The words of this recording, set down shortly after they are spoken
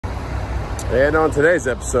And on today's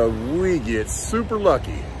episode, we get super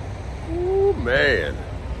lucky. Ooh, man.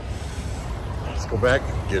 Let's go back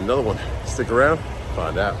and get another one. Stick around,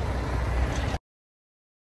 find out.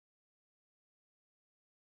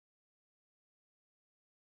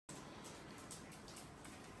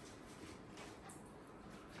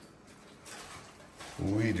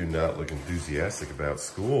 We do not look enthusiastic about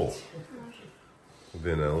school. We've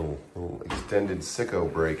been a little extended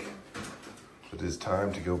sicko break, but it is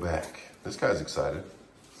time to go back. This guy's excited.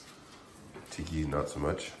 Tiki, not so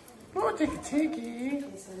much. Oh, Tiki. Okay,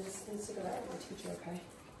 so this is to go back to my teacher, okay?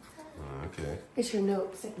 Okay. It's your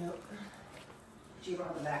note, sick note. Do you don't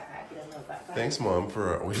have a backpack? You don't have a backpack. Thanks, Mom,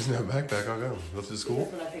 for, we doesn't have a backpack. I'll go. Left to school?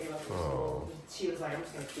 That's what I figured out from school. She was like, I'm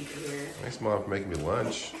just going to keep it here. Thanks, Mom, for making me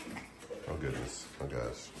lunch. Oh, goodness. Oh,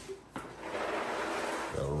 gosh.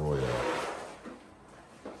 Battle Royale.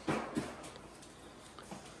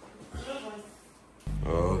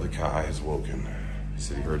 Oh, the Kai has woken. He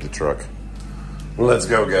said he heard the truck. Let's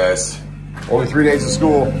go, guys. Only 3 days of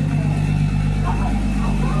school.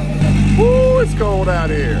 Woo, it's cold out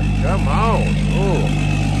here. Come on. Ooh.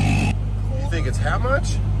 You think it's how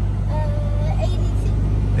much?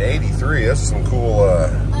 82. 83. That's some cool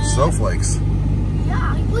snowflakes.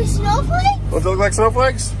 Yeah, with snowflakes? Don't they look like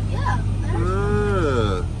snowflakes? Yeah.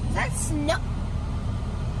 That's snow.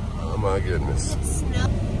 Oh my goodness. It's snow.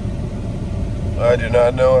 I do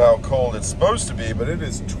not know how cold it's supposed to be, but it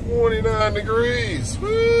is 29 degrees.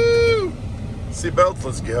 Woo! Seatbelts,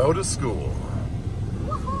 let's go to school.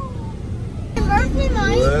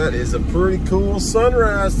 That is a pretty cool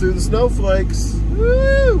sunrise through the snowflakes.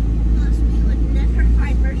 Woo! We would never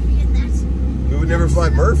find Murphy in this. We would never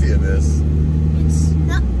find Murphy in this. It's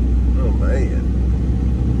snow. Oh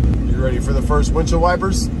man. You ready for the first windshield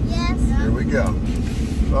wipers? Yes. Here we go.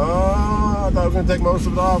 Oh, I thought I was going to take most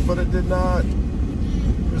of it off, but it did not.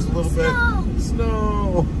 There's a little bit.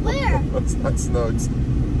 Snow. Where? It's not snow, it's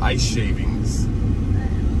ice shavings.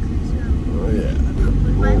 Oh yeah.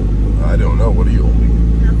 Well, I don't know. What are you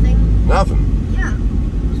holding? Nothing. Nothing? Yeah.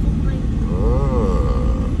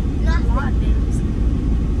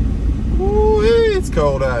 Ooh, it's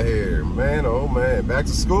cold out here. Man, oh man. Back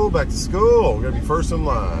to school, back to school. We're going to be first in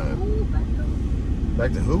line.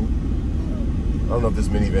 Back to who? I don't know if this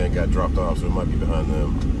minivan got dropped off, so it might be behind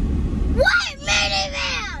them. What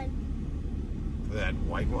minivan? That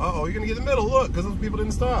white one. Uh oh, you're going to get in the middle. Look, because those people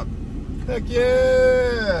didn't stop. Heck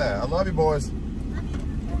yeah. I love you, boys.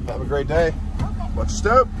 Have a great day. Okay. Watch your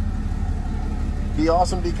step. Be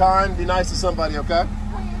awesome, be kind, be nice to somebody, okay?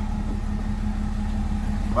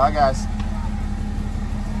 Bye, guys.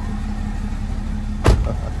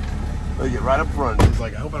 They get right up front. It's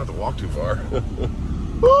like, I hope I don't have to walk too far.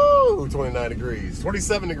 Woo! 29 degrees.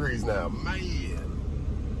 27 degrees now. Man.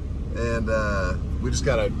 And we just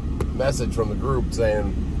got a message from the group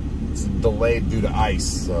saying it's delayed due to ice.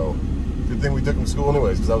 So, good thing we took them to school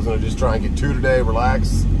anyways, because I was going to just try and get 2 today,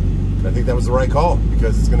 relax. And I think that was the right call,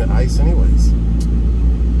 because it's going to ice anyways.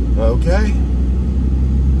 Okay.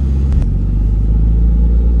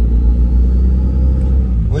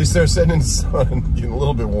 At least they're sitting in the sun, getting a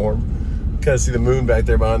little bit warm. Kind of see the moon back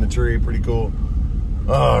there behind the tree. Pretty cool.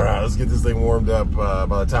 All right, let's get this thing warmed up. By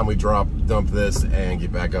the time we dump this and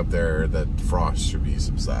get back up there, that frost should be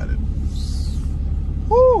subsided.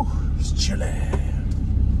 Woo, it's chilly.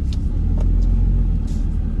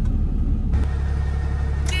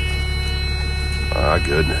 Ah,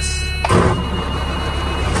 goodness.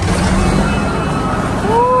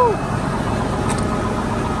 Woo.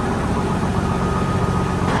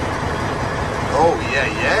 Oh,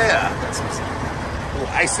 yeah. Got some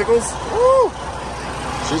little icicles. Woo.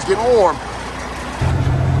 She's getting warm.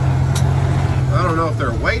 I don't know if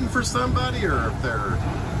they're waiting for somebody or if they're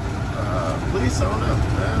police. I don't know.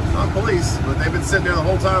 Not police, but they've been sitting there the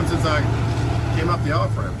whole time since I came up the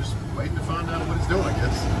off-ramp, just waiting to find out what it's doing, I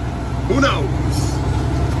guess. Who knows?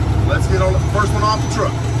 Let's get on the first one off the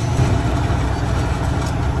truck.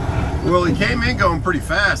 Well, he came in going pretty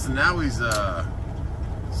fast, and now he's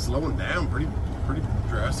slowing down pretty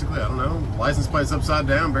drastically. I don't know. License plate's upside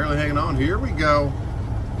down, barely hanging on. Here we go.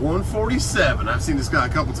 147. I've seen this guy a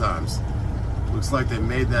couple times. Looks like they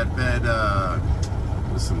made that bed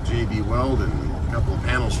with some JB weld and a couple of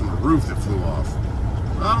panels from the roof that flew off.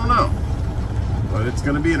 I don't know. But it's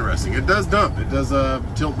going to be interesting. It does dump. It does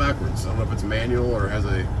tilt backwards. I don't know if it's manual or has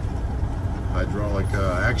a hydraulic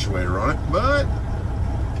actuator on it, but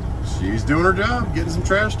she's doing her job, getting some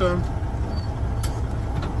trash done.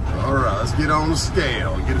 All right, let's get on the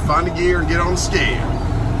scale. Find the gear and get on the scale.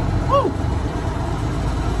 Woo!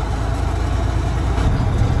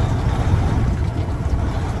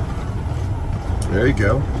 There you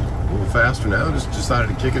go. little faster now. Just decided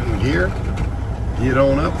to kick it in gear, get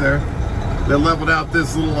on up there. They leveled out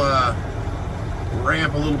this little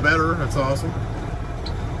ramp a little better. That's awesome.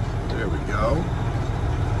 There we go.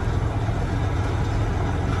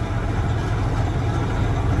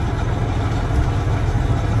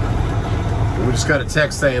 We just got a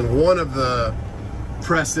text saying one of the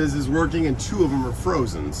presses is working and 2 of them are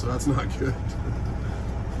frozen, so that's not good.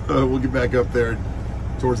 We'll get back up there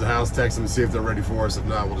towards the house, text them and see if they're ready for us. If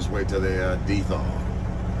not, we'll just wait till they de-thaw.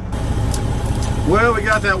 Well, we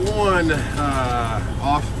got that one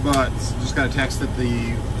off, but just got a text that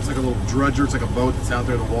it's like a little dredger, it's like a boat that's out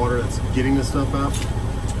there in the water that's getting this stuff up.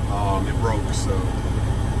 It broke, so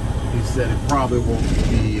he said it probably won't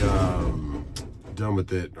be done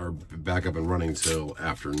with it or back up and running until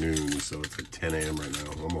afternoon. So it's like 10 a.m. right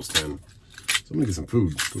now, almost 10. So I'm gonna get some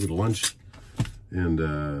food, go get a lunch,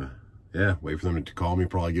 and yeah, wait for them to call me,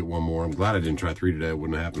 probably get one more. I'm glad I didn't try 3 today, it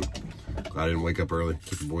wouldn't have happened. Glad I didn't wake up early,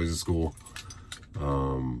 took the boys to school.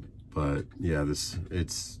 But yeah,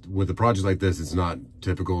 it's with a project like this, it's not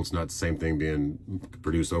typical. It's not the same thing being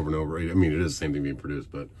produced over and over. I mean, it is the same thing being produced,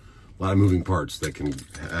 but a lot of moving parts that can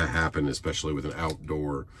happen, especially with an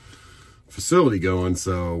outdoor facility going.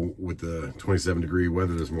 So with the 27-degree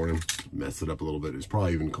weather this morning, messed it up a little bit. It's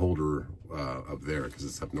probably even colder up there because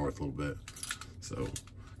it's up north a little bit. So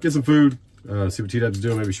get some food, see what T-Dub's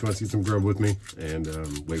doing. Maybe she wants to get some grub with me, and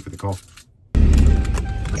wait for the call.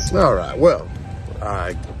 All right, well,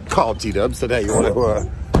 I called T-Dub, said, hey, you want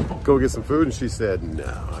to go get some food? And she said, no,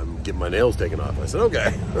 I'm getting my nails taken off. I said,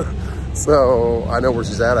 okay. So I know where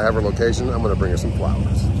she's at. I have her location. I'm going to bring her some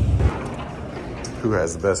flowers. Who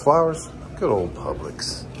has the best flowers? Good old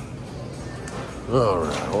Publix. All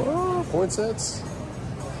right, well, poinsettias.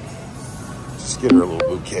 Just get her a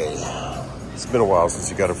little bouquet. It's been a while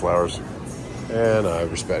since you got her flowers, and I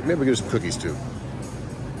respect. Maybe we'll get her some cookies too.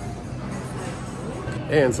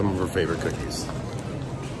 And some of her favorite cookies.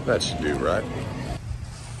 That should do, right?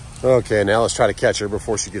 Okay, now let's try to catch her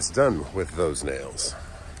before she gets done with those nails.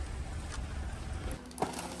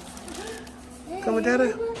 Come with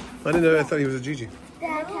Dada? I didn't know, I thought he was a Gigi.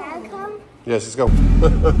 Dad, can I come? Yes, let's go.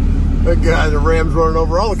 That guy, the ram's running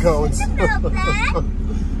over all the cones. It's not bad. Well,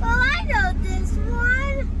 I know this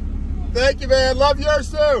one. Thank you, man. Love yours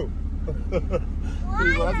too. Well,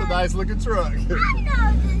 that's a nice looking truck. I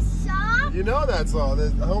know this shop. You know that song, the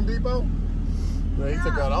Home Depot? No, he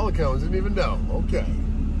took out all the cones, didn't even know. Okay.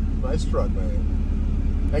 Nice truck,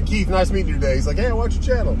 man. And Keith, nice meeting you today. He's like, hey, I watch your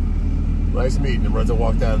channel. Nice meeting him. Runs and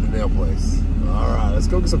walked out of the nail place. All right, let's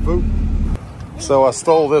go get some food. So I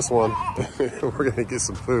stole this one. We're gonna get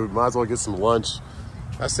some food. Might as well get some lunch.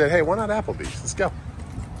 I said, hey, why not Applebee's? Let's go.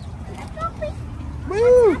 Applebee's?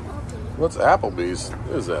 Woo! What's Applebee's?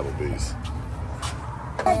 It is Applebee's.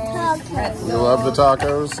 You love the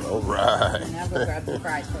tacos? All right. And I'll go grab the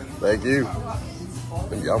fries for you. Thank you.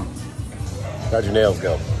 Yum. How'd your nails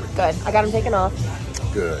go? Good. I got them taken off.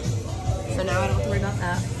 Good. So now I don't have to worry about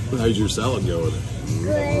that. How'd your salad go with it?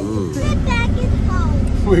 Good. We're back at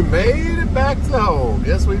home. We made it back to home.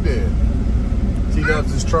 Yes, we did.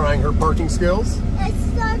 T-Dubs is trying her parking skills. It's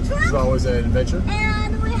the truck. It's always an adventure.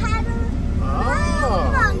 And we had a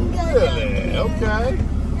Really? Okay.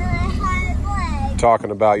 And I had a leg.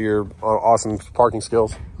 Talking about your awesome parking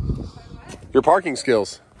skills. Your parking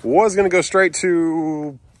skills. Was going to go straight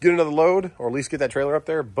to get another load, or at least get that trailer up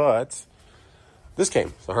there, but this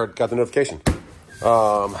came. So I got the notification.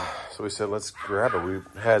 So we said, let's grab it. It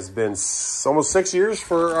has been almost 6 years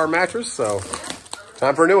for our mattress, so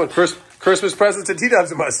time for a new one. Christmas presents to T-Dubs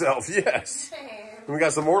and myself, yes. And we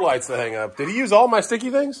got some more lights to hang up. Did he use all my sticky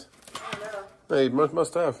things? I don't know. Hey, he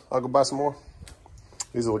must have. I'll go buy some more.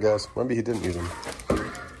 These little guys. Maybe he didn't use them.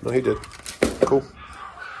 No, he did. Cool.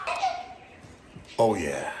 Oh,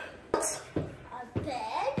 yeah. A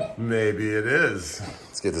bed? Maybe it is.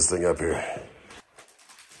 Let's get this thing up here.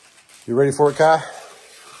 You ready for it, Kai?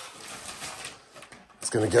 It's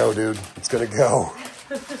gonna go, dude. It's gonna go.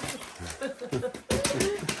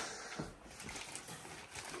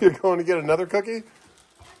 You're going to get another cookie?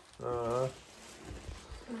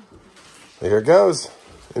 Here it goes.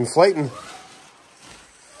 Inflating.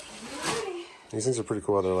 These things are pretty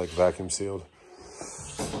cool. They're like vacuum sealed.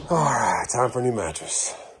 All right, time for a new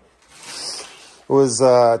mattress. It was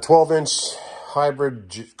 12-inch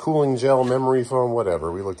hybrid cooling gel memory foam,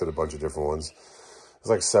 whatever. We looked at a bunch of different ones. It was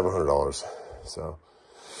like $700. So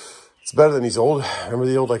it's better than these old, remember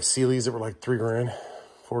the old like Sealy's that were like $3 grand,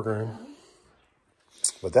 $4 grand.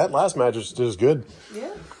 But that last mattress is good.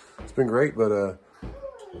 Yeah. It's been great, but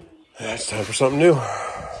it's time for something new.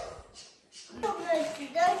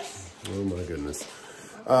 Oh my goodness.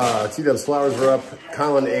 T-Dub's flowers were up.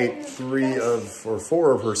 Colin ate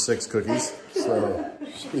 4 of her 6 cookies. So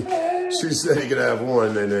she said he could have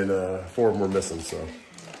 1, and then 4 of them were missing. So,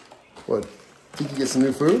 what? Think you get some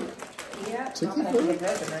new food? Yeah. Tiki food?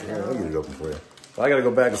 Yeah, I'll get it open for you. Well, I gotta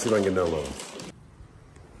go back and see if I can get another load.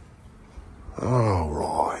 All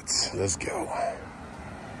right, let's go.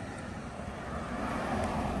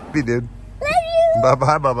 Be dude. Love you. Bye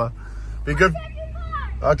bye, Bubba. Be good.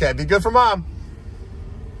 Okay, be good for mom.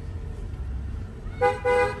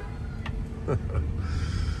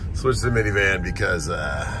 Switch to the minivan because,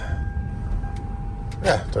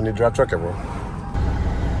 yeah, don't need to drive truck everywhere.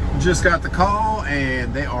 Just got the call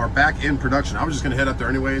and they are back in production. I was just gonna head up there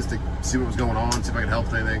anyways to see what was going on, see if I could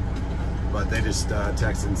help with anything. But they just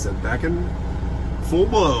texted and said back in full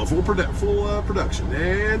blow, full production.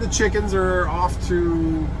 And the chickens are off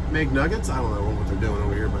to make nuggets. I don't know what they're doing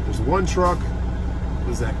over here, but there's one truck.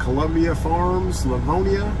 What is that, Columbia Farms,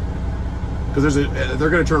 Livonia? Because they're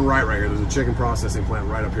going to turn right here. There's a chicken processing plant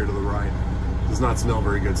right up here to the right. Does not smell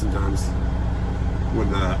very good sometimes when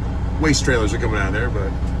waste trailers are coming out of there.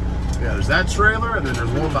 But yeah, there's that trailer, and then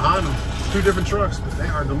there's one behind them. 2 different trucks, but they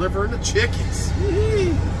are delivering the chickens.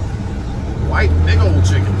 White, big old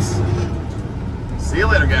chickens. See you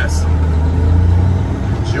later, guys.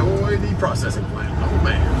 Enjoy the processing plant. Oh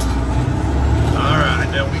man. All right,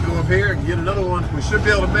 now we go up here and get another one. We should be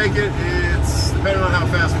able to make it. It's depending on how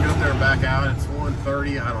fast we get up there and back out. It's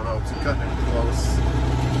 1:30. I don't know. It's cutting it close.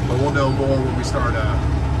 But we'll know more when we start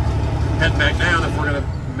heading back down if we're gonna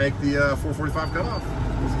make the 4:45 cutoff.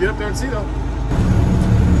 Let's get up there and see though.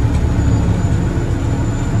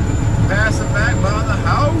 Passing back by the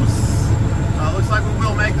house. Looks like we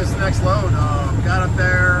will make this next load. Got up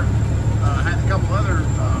there, had a couple other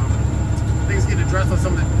things getting addressed on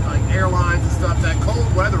some of the like airlines and stuff. That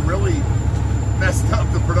cold weather really messed up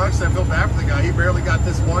the production. I feel bad for the guy. He barely got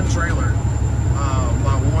this one trailer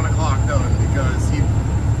by 1 o'clock done because he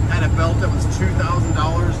had a belt that was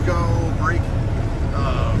 $2,000 go break.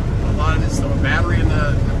 A lot of this battery in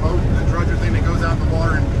the boat, the drudger thing that goes out in the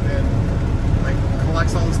water and like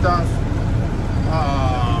collects all the stuff.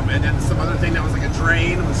 And then some other thing that was like a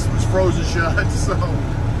drain was frozen shut. So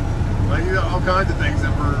like, you got all kinds of things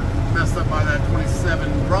that were messed up by that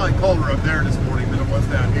 27. Probably colder up there this morning than it was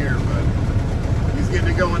down here, but he's getting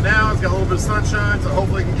it going now. It's got a little bit of sunshine, so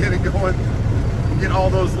hopefully he can get it going and get all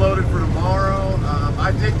those loaded for tomorrow.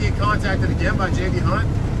 I did get contacted again by JB Hunt.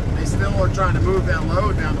 They still are trying to move that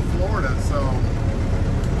load down to Florida, so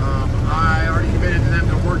I already committed to them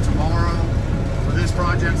to work tomorrow for this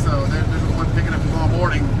project, so there's one picking up tomorrow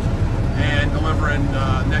morning and delivering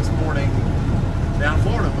next morning down in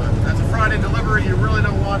Florida. But that's a Friday delivery. You really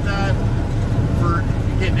don't want that for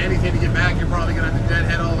getting anything to get back. You're probably going to have to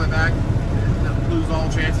deadhead all the way back and lose all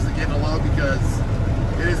chances of getting a load because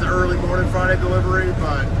it is an early morning Friday delivery,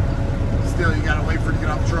 but still you got to wait for it to get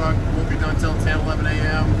off the truck. It won't be done until 10, 11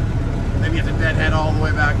 a.m. Then you have to deadhead all the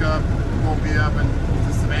way back up. It won't be up in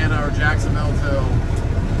Savannah or Jacksonville till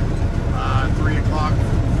 3 o'clock,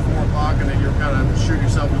 4 o'clock, and then you're kind of shooting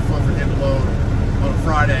yourself in the foot for getting a load on a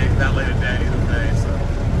Friday, that late a day, either day. So,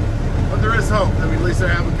 but there is hope. I mean, at least they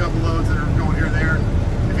have a couple loads that are going here and there.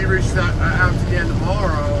 If he reaches out again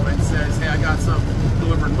tomorrow and says, "Hey, I got something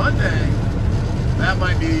delivered Monday," that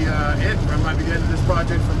might be it. Or it might be the end of this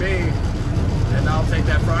project for me, and I'll take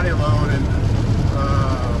that Friday load and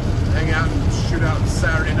hang out and shoot out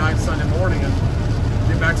Saturday night, Sunday morning, and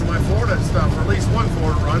get back to my Florida stuff, or at least one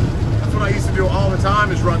Florida run. That's what I used to do all the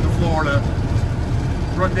time, is run to Florida.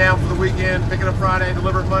 Run down for the weekend, pick it up Friday,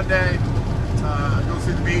 deliver it Monday, go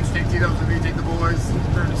see the beach, take T-Dubs to the beach, take the boys,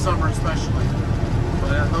 during the summer especially.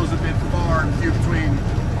 But those have been far and few between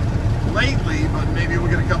lately, but maybe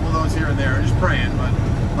we'll get a couple of those here and there. I'm just praying, but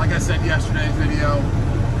like I said in yesterday's video,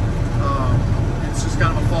 it's just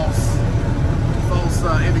kind of a false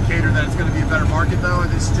indicator that it's going to be a better market though.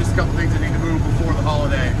 It's just a couple things that need to move before the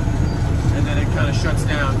holiday, and then it kind of shuts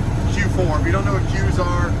down. Q4, if you don't know what Qs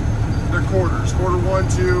are, they're quarters. Quarter 1,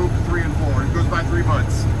 2, 3, and 4. It goes by 3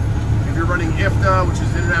 months. If you're running IFTA, which is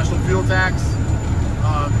International Fuel Tax,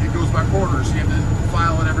 it goes by quarters. You have to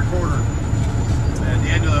file it every quarter. And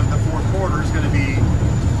the end of the 4th quarter is going to be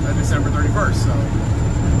December 31st. So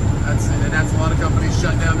that's it. And that's a lot of companies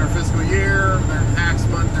shut down their fiscal year, their tax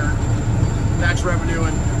month, their tax revenue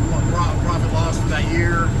and profit loss for that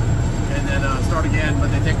year, and then start again.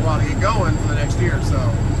 But they take a while to get going for the next year. So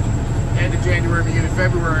end of January, beginning of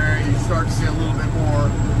February, you start to see a little bit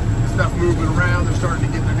more stuff moving around. They're starting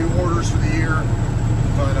to get their new orders for the year.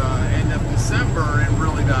 But end of December, it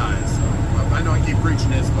really dies. So I know I keep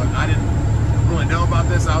preaching this, but I didn't really know about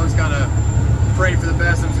this. I always kind of pray for the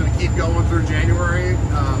best. I'm just going to keep going through January.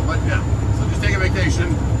 But yeah, so just take a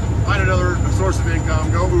vacation, find another source of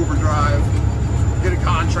income, go Uber drive, get a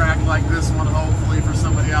contract like this one, hopefully for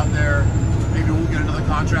somebody out there. Maybe we'll get another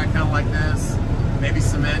contract kind of like this. Maybe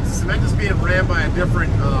cement. Cement is being ran by a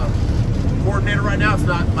different coordinator right now. It's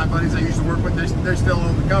not my buddies I used to work with. They're still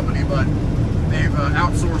own the company, but they've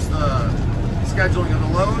outsourced the scheduling of the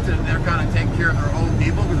loads, and they're kind of taking care of their own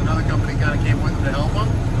people because another company kind of came with them to help them.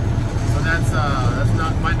 So that's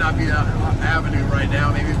might not be an avenue right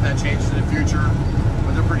now. Maybe if that changes in the future,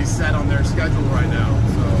 but they're pretty set on their schedule right now.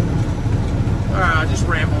 So, all right, I'm just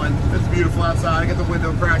rambling. It's beautiful outside. I got the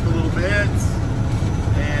window cracked a little bit,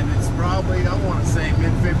 and it's probably, I want to say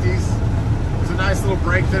mid-50s. It's a nice little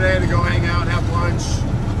break today to go hang out, have lunch,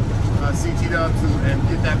 CT dubs, and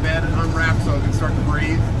get that bed unwrapped so I can start to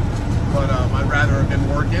breathe. But I'd rather have been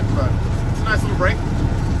working, but it's a nice little break.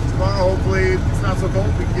 Tomorrow, hopefully, it's not so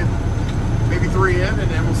cold. We can get maybe 3 in, and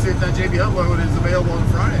then we'll see if that JB unload is available on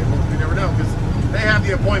Friday. Well, we never know, because they have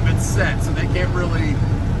the appointment set, so they can't really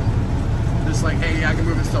just like, hey, I can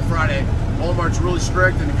move this till Friday. Walmart's really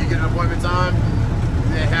strict, and if you get an appointment time,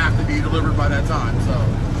 they have to be delivered by that time. So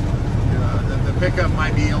the pickup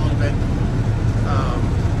might be a little bit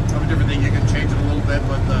of a different thing. You can change it a little bit,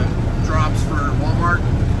 but the drops for Walmart,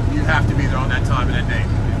 you have to be there on that time and that date.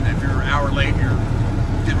 And if you're an hour late, you're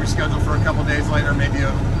getting rescheduled for a couple days later, maybe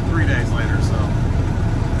 3 days later. So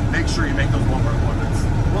make sure you make those Walmart appointments.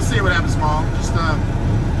 We'll see what happens tomorrow. Just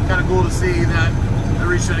kind of cool to see that they're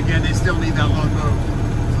reaching again. They still need that load moved.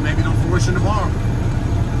 So maybe they'll force it tomorrow.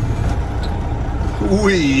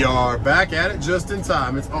 We are back at it just in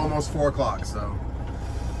time. It's almost 4 o'clock, so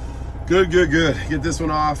good. Get this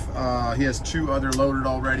one off. He has 2 other loaded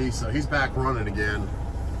already, so he's back running again,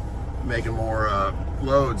 making more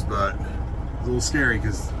loads, but it's a little scary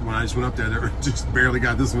because when I just went up there, they just barely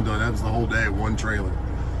got this one done. That was the whole day, 1 trailer.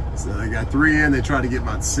 So they got 3 in. They tried to get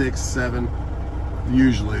about 6, 7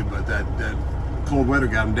 usually, but that cold weather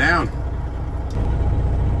got them down.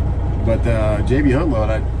 But JB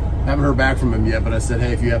unload, I haven't heard back from him yet, but I said,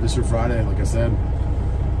 hey, if you have this for Friday, like I said,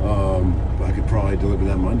 I could probably deliver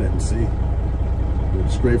that Monday and see. We're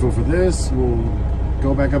just grateful for this. We'll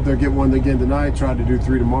go back up there, get one again tonight, try to do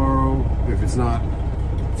 3 tomorrow. If it's not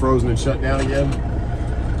frozen and shut down again,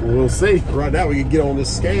 we'll see. Right now, we can get on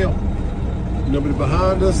this scale. Nobody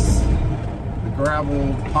behind us. The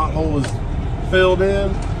gravel pothole is filled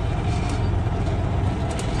in.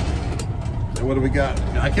 And what do we got?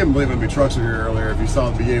 I can't believe how many trucks are here earlier. If you saw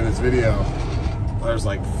at the beginning of this video, there's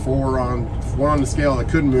like 4 one on the scale that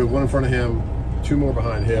couldn't move, 1 in front of him, 2 more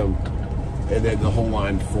behind him, and then the whole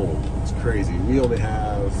line full. It's crazy. We only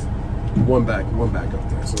have one back up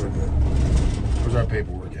there, so we're good. Where's our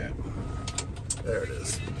paperwork at? There it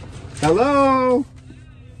is. Hello?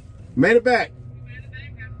 Made it back.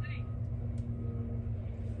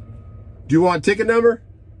 Do you want a ticket number?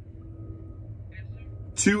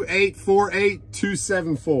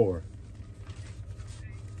 2848274.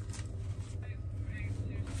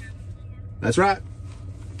 That's right.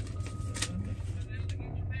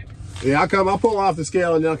 Yeah, I'll pull off the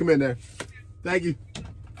scale and then I'll come in there. Thank you.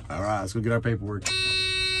 All right, let's go get our paperwork. Good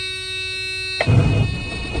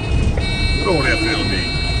old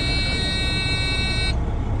FLD.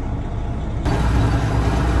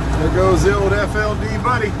 There goes the old FLD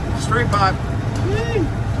buddy. Straight pipe. Yay.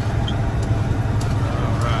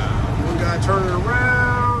 One guy turning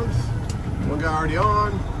around, 1 guy already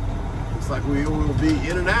on. Looks like we will be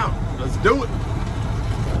in and out. Let's do it.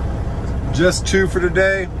 Just 2 for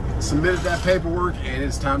today. Submitted that paperwork and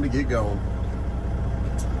it's time to get going.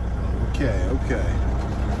 Okay.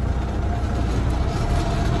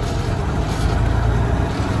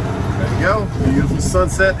 There you go. Beautiful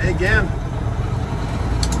sunset again.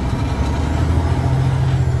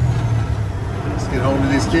 Let's get home to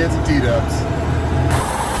these kids and T-dubs.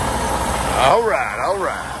 All right.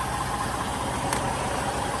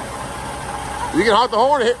 You can honk the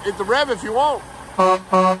horn, hit the rev if you want. There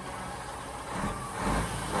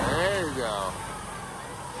you go.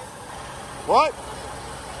 What?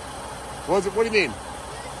 What do you mean?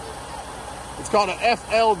 It's called an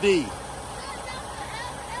FLD.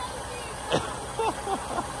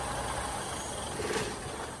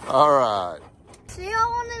 All right. See you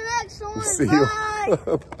on the next one. See Bye. you.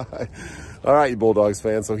 Bye. All right, you Bulldogs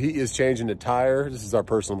fans. So he is changing the tire. This is our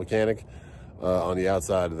personal mechanic on the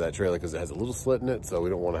outside of that trailer because it has a little slit in it. So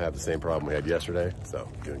we don't want to have the same problem we had yesterday. So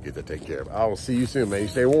gonna get that taken care of. I will see you soon, man. You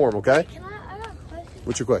stay warm, okay? I got a question.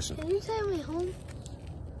 What's your question? Can you take me home?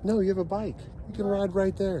 No, you have a bike. You can ride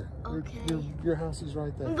right there. Okay. Your house is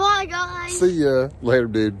right there. Bye, guys. See ya later,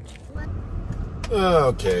 dude.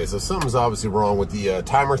 Okay, so something's obviously wrong with the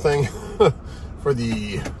timer thing for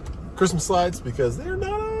the Christmas slides because they're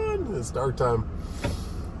not on. It's dark time,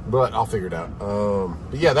 but I'll figure it out.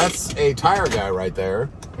 But yeah, that's a tire guy right there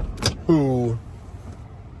who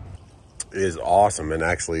is awesome and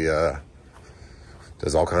actually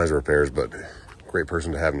does all kinds of repairs, but great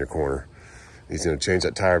person to have in your corner. He's going to change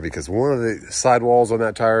that tire because one of the sidewalls on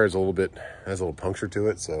that tire is has a little puncture to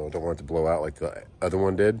it, so I don't want it to blow out like the other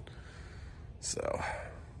one did. So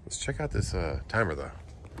let's check out this timer though.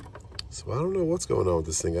 So I don't know what's going on with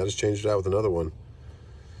this thing. I just changed it out with another one.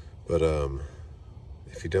 But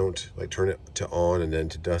if you don't like turn it to on and then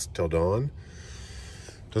to dusk till dawn,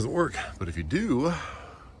 it doesn't work. But if you do,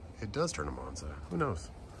 it does turn them on. So who knows?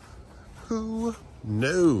 Who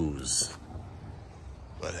knows?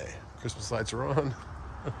 But hey, Christmas lights are on.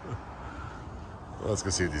 Well, let's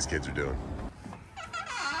go see what these kids are doing.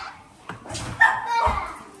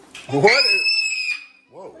 What?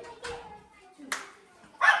 Whoa.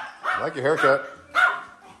 I like your haircut.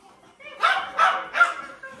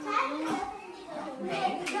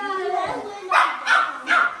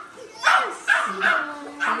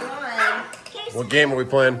 What game are we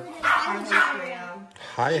playing?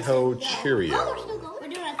 Hi-Ho Cheerio. We're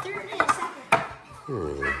doing a third and a second.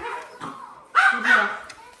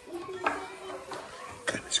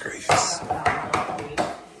 Goodness gracious.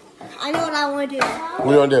 I know what I want to do. What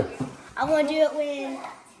do you want to do? I want to do it when you,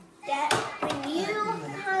 Honey,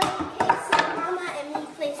 Casey, Mama, and me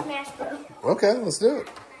play Smash Bros. Okay, let's do it.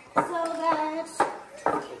 So that's 5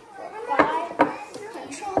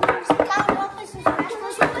 controllers. Kyle, want to play some Smash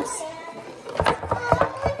Bros with us?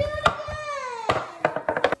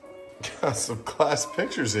 Got some class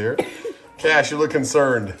pictures here. Cash, you look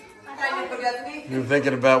concerned. You're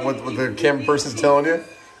thinking about what the camera person's telling you?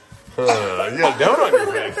 You got a donut on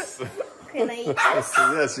your face. Can I eat this?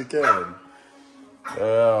 Yes, you can.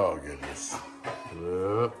 Oh, goodness.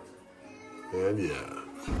 And yeah.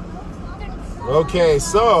 Okay,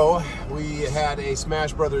 so we had a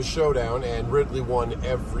Smash Brothers showdown, and Ridley won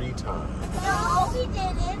every time. No, he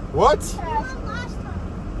didn't. What? I won last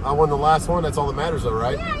time. I won the last one. That's all that matters, though,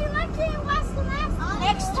 right? Yeah, you actually lost the last one.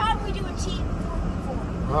 Next time we do a team.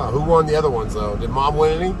 Who won the other ones, though? Did Mom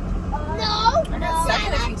win any? No. I got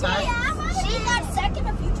second a few times. She got second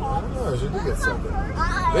a few times. Oh, she did get second.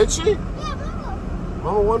 Did she? Yeah, Mama.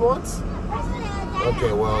 Mama won once?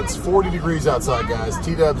 Okay, well, it's 40 degrees outside, guys.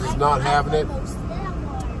 T-Dubs is not having it,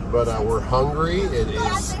 but we're hungry. It is.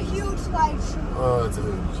 That's a huge light show. Oh, it's a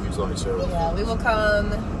huge light show. Yeah, we will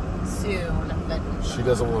come soon. But She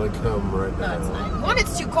doesn't want to come right now. no, it's fine. One,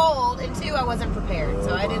 it's too cold, and two, I wasn't prepared,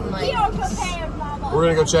 so I didn't We like. are prepared, Mama. We're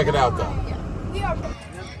going to go check it out, though. We are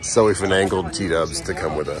prepared. So we finagled T-Dubs to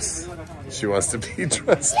come with us. She wants to be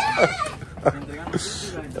dressed up.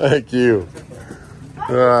 Thank you.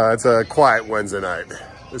 It's a quiet Wednesday night.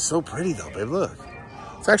 It's so pretty though, babe. Look.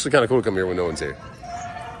 It's actually kind of cool to come here when no one's here.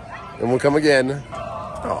 And we'll come again.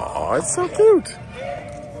 Oh, it's so cute.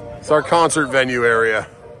 It's our concert venue area.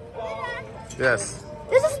 Yes.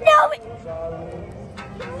 This is no.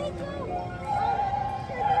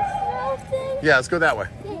 Yeah, let's go that way.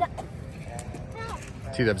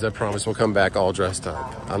 T-Dubs, I promise we'll come back all dressed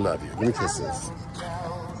up. I love you. Give me kisses.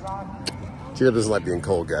 T-Dubs doesn't like being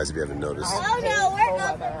cold, guys, if you haven't noticed. Oh no, we're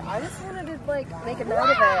not. I just wanted to like make a note of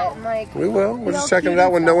it and like. We will. We're just checking it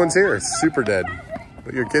out when no one's here. It's super dead.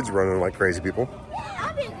 But your kids running like crazy people.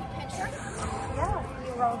 I'll be in the picture. Yeah,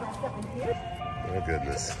 you were all dressed up in here. Oh,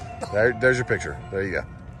 goodness. There's your picture. There you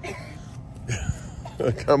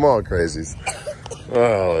go. Come on, crazies.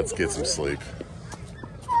 Oh, let's get some sleep.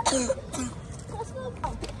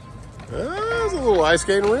 There's a little ice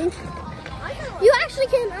skating rink. You actually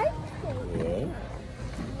can, right? We'll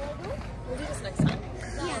do this next time.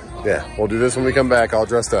 Yeah, we'll do this when we come back, all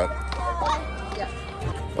dressed up.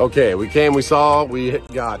 Okay, we saw, we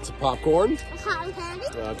got popcorn, Cotton candy.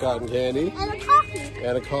 cotton candy, And a coffee.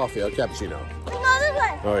 and a coffee, a cappuccino. Another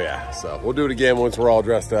one. Oh yeah, so we'll do it again once we're all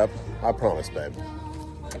dressed up. I promise, babe.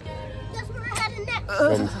 That's where we're heading next.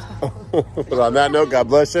 But on that note, God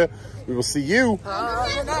bless you. We will see you On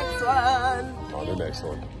the next one. on the next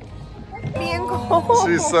one. Being cold.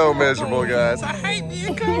 She's so miserable, guys. I hate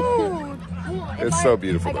being cold. It's so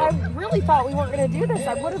beautiful, Like, though. I really thought we weren't going to do this.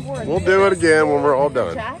 I would have worn We'll do it again when we're all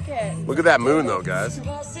done. jacket. Look at that moon, though, guys.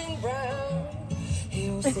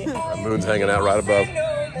 That moon's hanging out right above.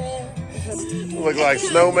 Look like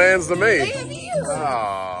snowmans to me.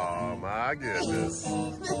 Oh, my goodness.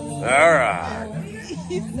 All right.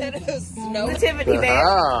 He said it was snow. Nativity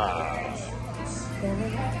band.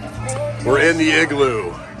 We're in the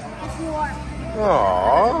igloo.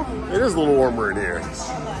 Aw, it is a little warmer in here.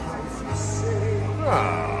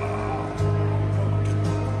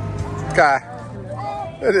 Okay.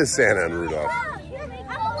 It is Santa and Rudolph.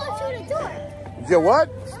 Yeah, what?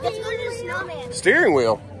 Let's go to the snowman. Steering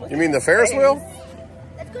wheel? You mean the Ferris wheel?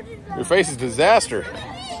 Let's go to the Your face is disaster.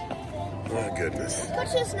 Oh, goodness.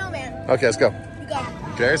 Let's go to the snowman. Okay, let's go. You go.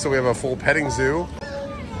 Okay, so we have a full petting zoo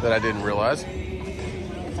that I didn't realize.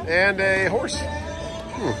 And a horse. They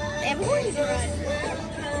have horses around.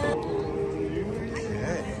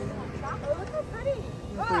 Okay. Oh, look how pretty.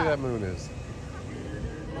 How pretty that moon is.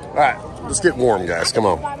 All right, let's get warm, guys. Come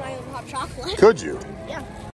on. Buy my own hot chocolate. Could you? Yeah.